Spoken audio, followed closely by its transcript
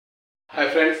Hi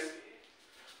friends,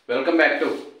 welcome back to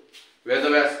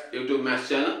Vedavyas YouTube Maths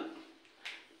channel.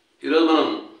 ఈరోజు మనం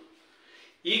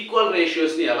equal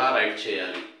రేషియోస్ని ఎలా right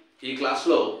చేయాలి ఈ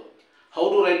క్లాస్లో how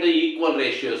to right the equal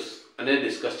ratios అనేది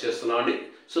డిస్కస్ చేస్తున్నాం అండి.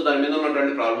 సో దాని మీద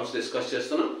ఉన్నటువంటి ప్రాబ్లమ్స్ డిస్కస్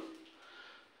చేస్తున్నాం.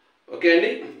 ఓకే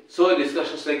అండి. సో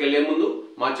డిస్కషన్స్లోకి వెళ్ళే ముందు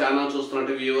మా ఛానల్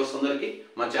చూస్తున్నట్టు వ్యూవర్స్ అందరికీ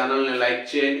మా ఛానల్ని లైక్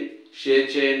చేయండి, షేర్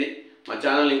చేయండి. మా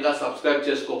ఛానల్ ఇంకా సబ్స్క్రైబ్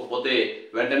చేసుకోకపోతే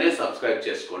వెంటనే సబ్స్క్రైబ్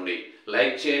చేసుకోండి.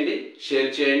 లైక్ చేయండి, షేర్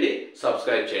చేయండి,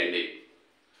 సబ్స్క్రైబ్ చేయండి.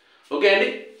 ఓకే అండి.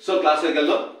 సో క్లాస్లోకి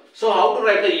వెళ్దాం. So how to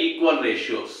right the equal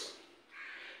ratios.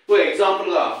 ఇప్పుడు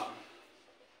ఎగ్జాంపుల్గా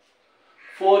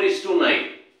 4:9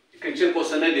 క్వశ్చన్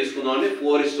క్వశ్చన్ తీసుకుందాం అండి.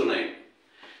 4:9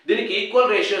 దీనికి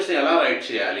ఈక్వల్ రేషియోస్ని ఎలా రైట్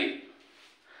చేయాలి?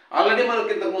 ఆల్రెడీ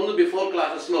మనకి ఇంతకుముందు బిఫోర్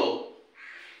క్లాసెస్లో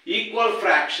ఈక్వల్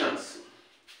ఫ్రాక్షన్స్,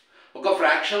 ఒక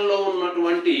ఫ్రాక్షన్లో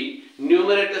ఉన్నటువంటి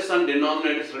న్యూమరేటర్స్ అండ్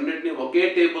డినామినేటర్స్ రెండింటిని ఒకే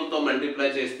టేబుల్తో మల్టిప్లై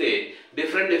చేస్తే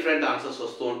డిఫరెంట్ ఆన్సర్స్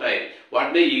వస్తూ ఉంటాయి.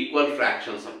 వాటినే ఈక్వల్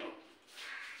ఫ్రాక్షన్స్ అంటాం.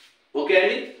 ఓకే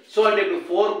అండి. సో అంటే ఇప్పుడు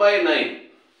 4/9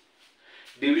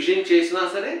 డివిజన్ చేసినా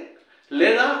సరే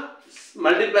లేదా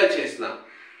మల్టిప్లై చేసినా,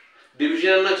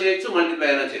 డివిజన్ అన్నా చేయొచ్చు, మల్టిప్లై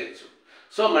అయినా చేయొచ్చు.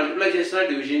 సో మల్టిప్లై చేసినా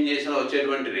డివిజన్ చేసినా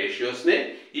వచ్చేటువంటి రేషియోస్నే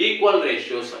ఈక్వల్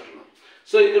రేషియోస్ అంటున్నాం.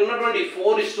 సో ఇక్కడ ఉన్నటువంటి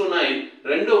 4:9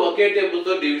 రెండు ఒకే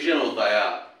టేబుల్తో డివిజన్ అవుతాయా?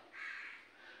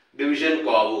 డివిజన్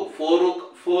కావు.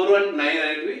 4 and 9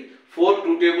 అనేవి 4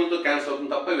 2 టేబుల్తో క్యాన్సిల్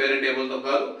అవుతుంది తప్ప వేరే టేబుల్తో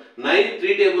కాదు. 9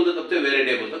 3 టేబుల్తో తప్పితే వేరే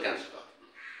టేబుల్తో క్యాన్సిల్ కాదు.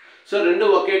 సో రెండు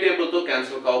ఒకే టేబుల్తో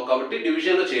క్యాన్సిల్ కావు కాబట్టి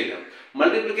డివిజన్లో చేయలేం.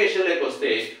 మల్టిప్లికేషన్లోకి వస్తే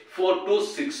 4 to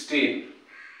 16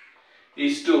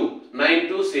 is to 9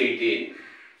 to 18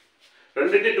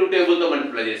 రెండింటి 2 టేబుల్తో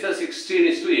మల్టిప్లై చేస్తే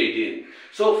 16:18.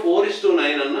 సో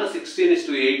 4:9 అన్నా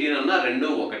 16:18 అన్నా రెండు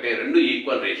ఒకటే, రెండు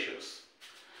ఈక్వల్ రేషియోస్.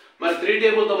 మరి 3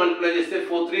 టేబుల్తో మల్టిప్లై చేస్తే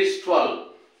 4 3s 12,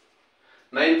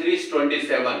 9 3s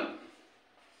 27.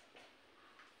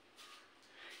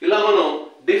 ఇలా మనం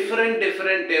డిఫరెంట్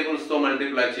టేబుల్స్తో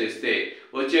మల్టిప్లై చేస్తే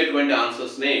వచ్చేటువంటి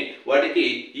ఆన్సర్స్ని వాటికి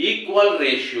ఈక్వల్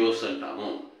రేషియోస్ అంటాము.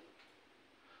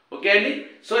 ఓకే అండి.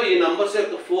 సో ఈ నంబర్స్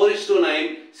యొక్క 4:9,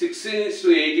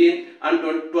 16:18 అండ్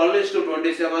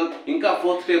 12:27 ఇంకా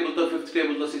 4th టేబుల్తో 5th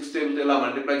టేబుల్తో 6th టేబుల్తో ఇలా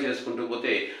మల్టిప్లై చేసుకుంటూ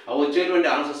పోతే అవి వచ్చేటువంటి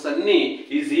ఆన్సర్స్ అన్నీ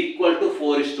is equal to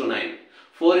 4:9.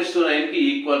 4:9కి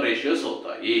equal ratios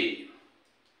అవుతాయి.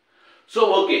 సో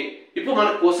ఓకే, ఇప్పుడు మన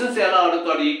క్వశ్చన్స్ ఎలా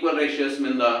అడుగుతాడు ఈక్వల్ రేషియోస్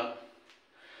మీద?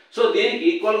 సో దీనికి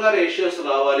ఈక్వల్గా రేషియోస్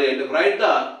రావాలి అంటే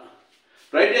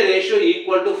right A ratio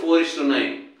equal to 4:9.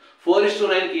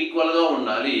 4:9కి ఈక్వల్గా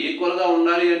ఉండాలి. ఈక్వల్గా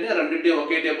ఉండాలి అంటే రెండింటి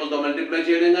ఒకే టేబుల్తో మల్టిప్లై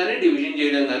చేయడం కానీ డివిజన్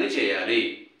చేయడం కానీ చేయాలి.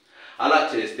 అలా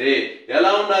చేస్తే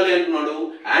ఎలా ఉండాలి అంటున్నాడు?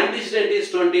 Antecedent is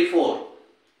 24.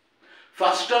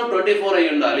 ఫస్ట్ టర్మ్ 24 అయి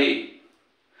ఉండాలి.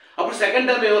 అప్పుడు సెకండ్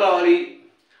టర్మ్ ఏమి రావాలి?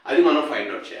 అది మనం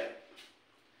ఫైండ్ అవుట్ చేయాలి.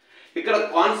 ఇక్కడ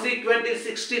కాన్సిక్వెంట్ ఈజ్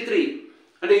 63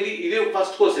 అంటే ఇది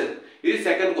ఫస్ట్ క్వశ్చన్, ఇది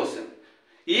సెకండ్ క్వశ్చన్.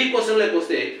 ఈ క్వశ్చన్లోకి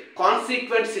వస్తే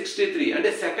కాన్సిక్వెంట్ 63 అంటే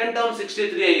సెకండ్ టర్మ్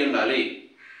 63 అయి ఉండాలి.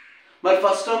 మరి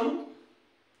ఫస్ట్ టర్మ్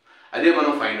అదే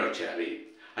మనం ఫైండ్ అవుట్ చేయాలి.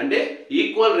 అంటే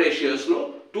ఈక్వల్ రేషియోస్లో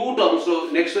 2 టర్మ్స్లో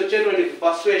నెక్స్ట్ వచ్చేటువంటి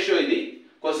ఫస్ట్ రేషియో ఇది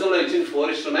క్వశ్చన్లో ఇచ్చింది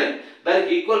 4:9. దానికి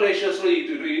ఈక్వల్ రేషియోస్లో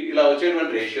ఇలా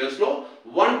వచ్చేటువంటి రేషియోస్లో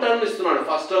 1 టర్మ్ ఇస్తున్నాడు.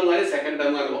 ఫస్ట్ టర్మ్ కానీ సెకండ్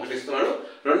టర్మ్ కానీ ఒకటి ఇస్తున్నాడు.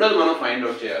 రెండోది మనం ఫైండ్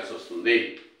అవుట్ చేయాల్సి వస్తుంది.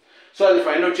 సో అది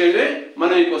ఫైండ్ అవుట్ చేయడమే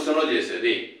మనం ఈ క్వశ్చన్లో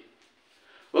చేసేది.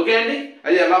 ఓకే అండి.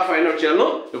 అది ఎలా ఫైండ్ అవుట్ చేయాలో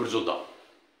ఇప్పుడు చూద్దాం.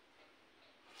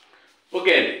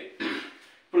 ఓకే అండి.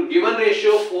 ఇప్పుడు గివెన్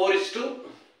రేషియో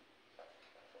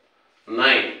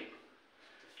 4:9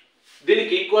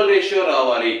 దీనికి ఈక్వల్ రేషియో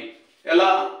రావాలి.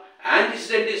 ఎలా?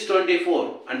 యాంటిసిడెంట్ ఈజ్ 24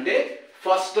 అంటే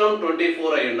ఫస్ట్ టర్మ్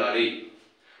 24 అయి ఉండాలి.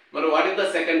 మరి what is the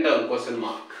second term? Question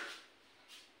mark.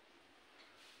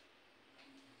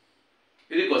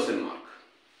 ఇది క్వశ్చన్ మార్క్.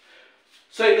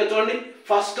 సో ఇక్కడ చూడండి,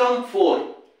 ఫస్ట్ టర్మ్ 4,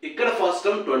 ఇక్కడ ఫస్ట్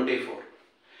టర్మ్ 24.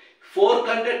 4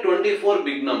 కంటే 24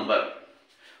 బిగ్ నంబర్.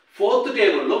 4th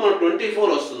టేబుల్లో మన 24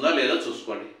 వస్తుందా లేదా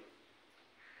చూసుకోండి.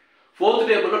 4th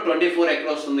టేబుల్లో 24 ఎక్కడ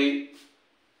వస్తుంది?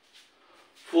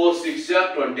 4 6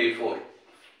 24.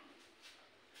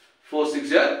 4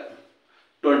 6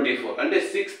 24 అంటే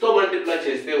 6తో మల్టిప్లై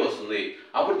చేస్తే వస్తుంది.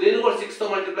 అప్పుడు దీన్ని కూడా 6తో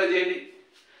మల్టిప్లై చేయండి.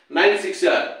 9 6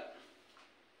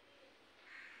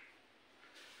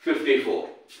 54.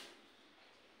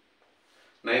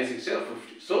 9 6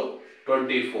 50. సో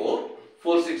 24.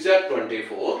 4 6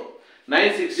 24. 9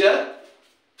 6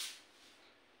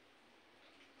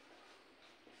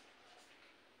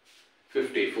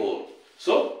 54.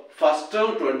 సో ఫస్ట్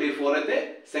టర్మ్ 24 అయితే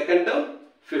సెకండ్ టర్మ్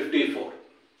 54.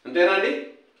 అంతేనా అండి?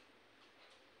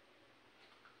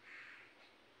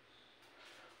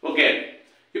 ఓకే.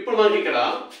 ఇప్పుడు మనకి ఇక్కడ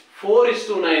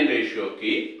 4:9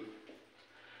 రేషియోకి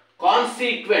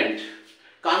కాన్సిక్వెంట్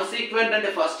అంటే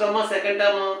first టర్మా second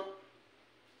టర్మా?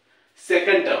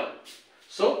 second term.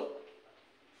 So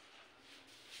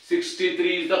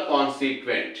 63 is the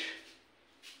consequent.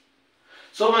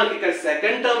 So మనకి ఇక్కడ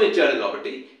సెకండ్ టర్మ్ ఇచ్చాడు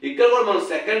కాబట్టి ఇక్కడ కూడా మనం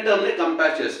సెకండ్ టర్మ్ ని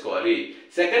కంపేర్ చేసుకోవాలి.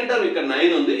 సెకండ్ టర్మ్ ఇక్కడ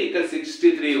 9 ఉంది, ఇక్కడ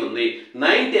 63 ఉంది.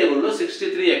 9 టేబుల్లో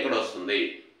 63 ఎక్కడ వస్తుంది?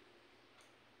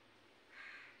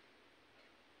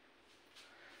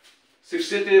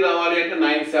 63 రావాలి అంటే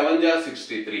 9 7 జా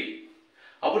 63.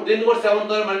 అప్పుడు దీన్ని కూడా 7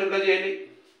 తో మల్టిప్లై చేయండి.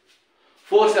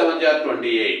 4 7 జా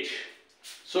 28.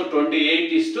 సో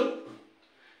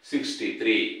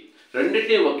 28:63.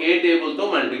 రెండింటిని ఒకే టేబుల్ తో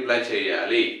మల్టిప్లై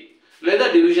చేయాలి, లేదా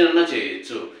డివిజన్ అన్న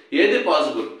చేయొచ్చు, ఏది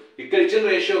పాసిబుల్. ఇక్కడ ఇచ్చిన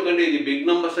రేషియో కంటే ఇది బిగ్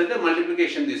నంబర్స్ అయితే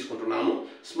మల్టిప్లికేషన్ తీసుకుంటున్నాము,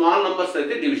 స్మాల్ నంబర్స్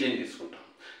అయితే డివిజన్ తీసుకుంటాం.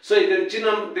 సో ఇక్కడ ఇచ్చిన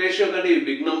రేషియో కంటే ఇవి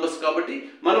బిగ్ నంబర్స్ కాబట్టి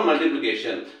మనం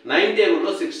మల్టిప్లికేషన్. 9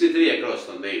 టేబుల్లో 63 ఎక్కడ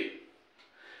వస్తుంది?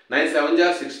 9 7 జా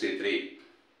 63.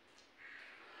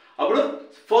 అప్పుడు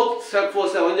 4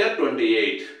 7 జా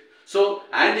 28. So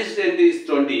antecedent is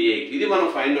 28. ఇది మనం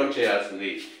ఫైండ్ అవుట్ చేయాల్సింది.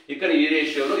 ఇక్కడ ఈ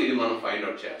రేషియోలో ఇది మనం ఫైండ్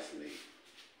అవుట్ చేయాల్సింది.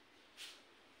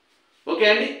 ఓకే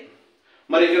అండి,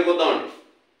 మరి ఇక్కడికి వద్దామండి.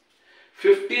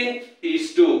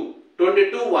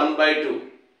 15:22 1/2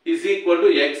 is equal to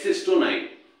x:9.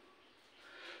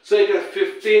 So ఇక్కడ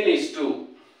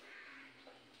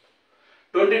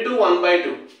 15:22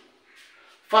 1/2.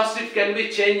 First it can be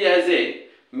change as a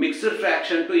mixed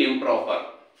fraction to improper.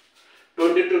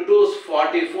 22 2s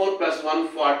 44 plus 1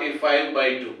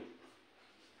 45/2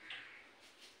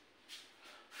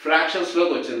 fractions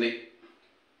లోకి వచ్చింది.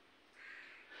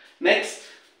 Next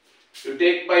you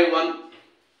take by 1.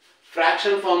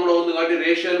 Fraction form లో ఉంది కాబట్టి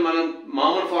రేషియోని మనం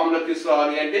మామూలు ఫామ్ లోకి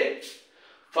తీసుకురావాలి అంటే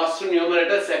first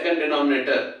numerator second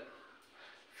denominator.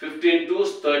 15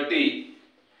 2s 30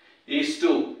 is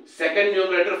to second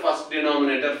numerator first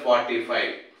denominator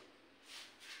 45.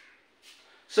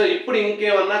 So ఇప్పుడు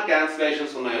ఇంకేమన్నా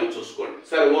క్యాన్సిలేషన్స్ ఉన్నాయో చూసుకోండి.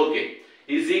 సరే okay,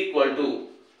 is equal to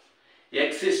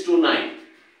x:9.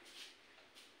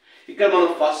 ఇక్కడ మనం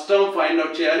ఫస్ట్ టర్మ్ ఫైండ్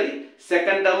అవుట్ చేయాలి.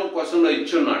 సెకండ్ టర్మ్ క్వశ్చన్ లో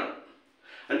ఇచ్చున్నాడు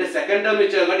అంటే సెకండ్ టర్మ్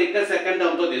ఇచ్చారు కాబట్టి ఇక్కడ సెకండ్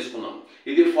టర్మ్ తో తీసుకున్నాం.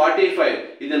 ఇది 45,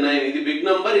 ఇది 9, ఇది బిగ్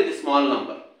నంబర్, ఇది స్మాల్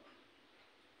నంబర్.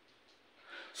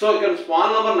 సో ఇక్కడ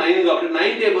స్మాల్ నంబర్ 9 కాబట్టి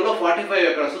 9 టేబుల్లో 45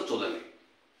 ఎక్కడ వస్తుందో చూడండి.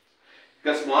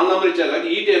 ఇక్కడ స్మాల్ నంబర్ ఇచ్చారు కాబట్టి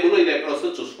ఈ టేబుల్లో ఇది ఎక్కడ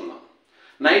వస్తుందో చూసుకుందాం.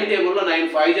 9 టేబుల్లో 9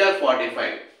 5 జా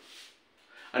 45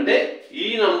 అంటే ఈ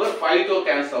నంబర్ 5 తో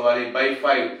క్యాన్సిల్ అవ్వాలి బై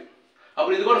 5.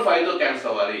 అప్పుడు ఇది కూడా 5 తో క్యాన్సిల్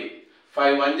అవ్వాలి.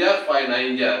 5 1 జా 5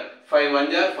 9 జా 5 1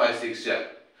 జా 5 6 జా.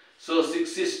 So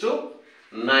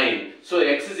 6:9. So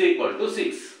x is equal to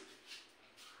 6.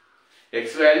 x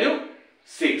value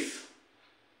 6.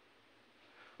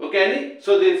 Okay అండి,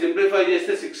 సో దీన్ని సింప్లిఫై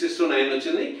చేస్తే 6:9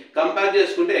 వచ్చింది. కంపేర్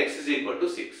చేసుకుంటే x is equal to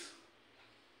 6.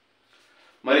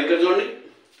 మరి ఇక్కడ చూడండి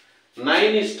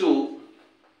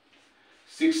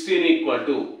 9:16 ఈక్వల్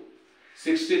టు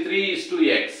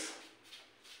 63:x.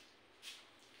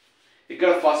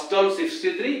 ఇక్కడ ఫస్ట్ టర్మ్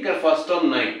 63, ఇక్కడ ఫస్ట్ టర్మ్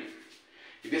 9.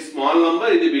 ఇది స్మాల్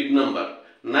నంబర్, ఇది బిగ్ నంబర్.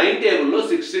 9 టేబుల్లో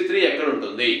 63 ఎక్కడ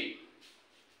ఉంటుంది?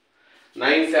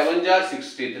 9 7 జా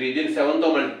 63. దీన్ని 7 తో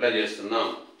మల్టిప్లై చేస్తున్నాం.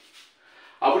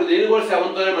 అప్పుడు దీన్ని కూడా 7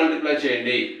 తోనే మల్టిప్లై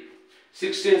చేయండి.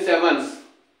 16 7s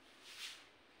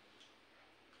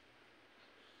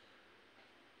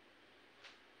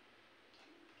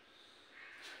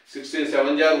 16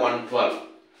 7 జా 112.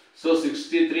 So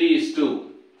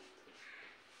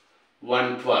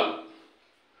 63:112.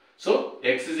 So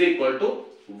x is equal to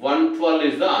 112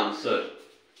 is the answer.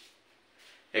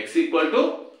 X equal to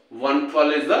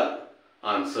 112 is the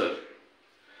answer.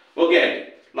 Okay,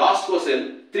 last question.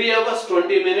 3 hours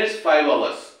 20 minutes 5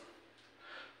 hours.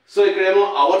 So ఇక్కడేమో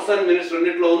అవర్స్ అండ్ మినిట్స్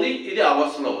రెండిట్లో ఉంది, ఇది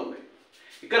అవర్స్ లో ఉంది.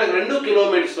 ఇక్కడ 2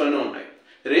 కిలోమీటర్స్ లోనే ఉంటాయి.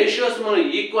 రేషియోస్ మనం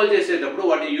ఈక్వల్ చేసేటప్పుడు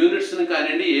వాటి యూనిట్స్ ని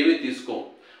కానివ్వండి ఏవి తీసుకోం.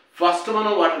 ఫస్ట్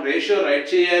మనం వాటి రేషియో రైట్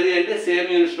చేయాలి అంటే సేమ్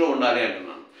యూనిట్స్ లో ఉండాలి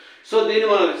అంటున్నాం. సో దీన్ని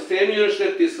మనం సేమ్ యూనిట్స్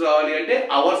లోకి తీసుకురావాలి అంటే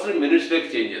అవర్స్ ని మినిట్స్ లోకి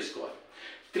చేంజ్ చేసుకోవాలి.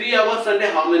 3 hours అంటే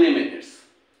how many minutes?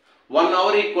 1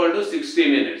 hour equal to 60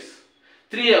 minutes.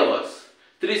 3 hours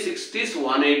 360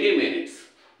 180 minutes.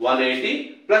 180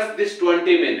 plus this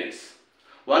 20 minutes.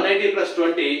 180 plus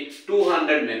 20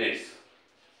 200 minutes.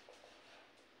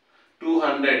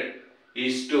 200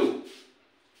 is 2.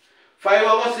 5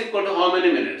 hours equal to how many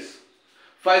minutes?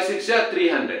 5 6 are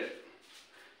 300.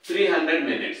 300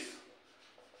 minutes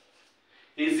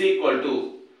is equal to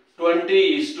 20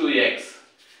 is to x.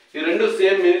 ఈ రెండు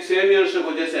same units లోకి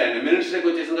వచ్చేసాయండి. Minutes లోకి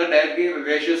వచ్చేసిందా direct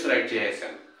ratios right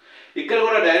చేసేసాను. ఇక్కడ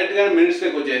కూడా direct గా minutes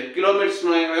లోకి వచ్చాయి. కిలోమీటర్స్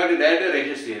ఉన్నాయి కాబట్టి డైరెక్ట్ గా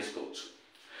రేషియోస్ చేసుకోవచ్చు.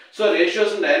 సో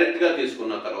రేషియోస్ డైరెక్ట్ గా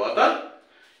తీసుకున్న తర్వాత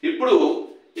ఇప్పుడు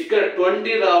ఇక్కడ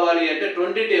 20 రావాలి అంటే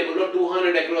 20 టేబుల్లో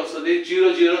 200 ఎక్కడ వస్తుంది? 0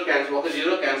 0 క్యాన్సిల్, ఒక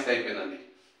 0 క్యాన్సిల్ అయిపోయిందండి.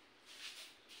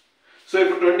 సో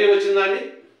ఇప్పుడు 20 వచ్చిందండి.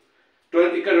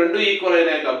 20 ఇక్కడ రెండు ఈక్వల్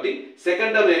అయినాయి కాబట్టి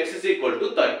second term x is equal to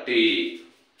 30.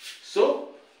 So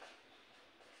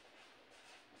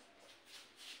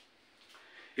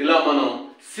ఇలా మనం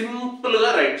సింపుల్ గా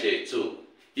రైట్ చేయొచ్చు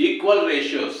ఈక్వల్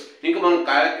రేషియోస్. ఇంకా మనం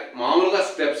మామూలుగా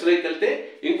స్టెప్స్ లోకి వెళ్తే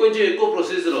ఇంకొంచెం ఎక్కువ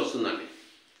ప్రొసీజర్ వస్తుందండి.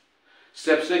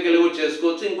 స్టెప్స్ లోకి వెళ్ళి కూడా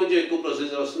చేసుకోవచ్చు, ఇంకొంచెం ఎక్కువ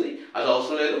ప్రొసీజర్ వస్తుంది, అది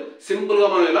అవసరం లేదు. సింపుల్ గా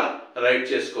మనం ఇలా రైట్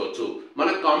చేసుకోవచ్చు. మన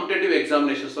కాంపిటేటివ్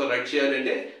ఎగ్జామినేషన్స్ లో రైట్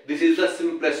చేయాలంటే this is the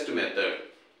simplest method.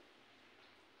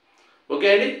 Okay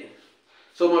అండి.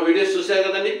 సో మా వీడియోస్ చూసారు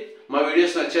కదండి. మా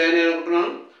వీడియోస్ నచ్చాయని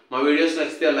అనుకుంటున్నాను. మా వీడియోస్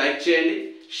నచ్చితే లైక్ చేయండి,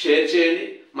 షేర్ చేయండి.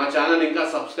 మా ఛానల్ ఇంకా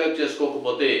సబ్స్క్రైబ్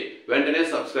చేసుకోకపోతే వెంటనే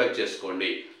సబ్స్క్రైబ్ చేసుకోండి.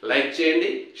 లైక్ చేయండి,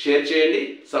 షేర్ చేయండి,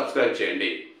 సబ్స్క్రైబ్ చేయండి.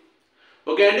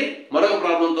 ఓకే అండి.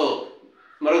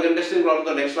 మరొక ఇంట్రెస్టింగ్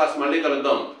ప్రాబ్లంతో నెక్స్ట్ క్లాస్ మళ్ళీ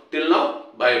కలుద్దాం. Till now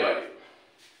by by.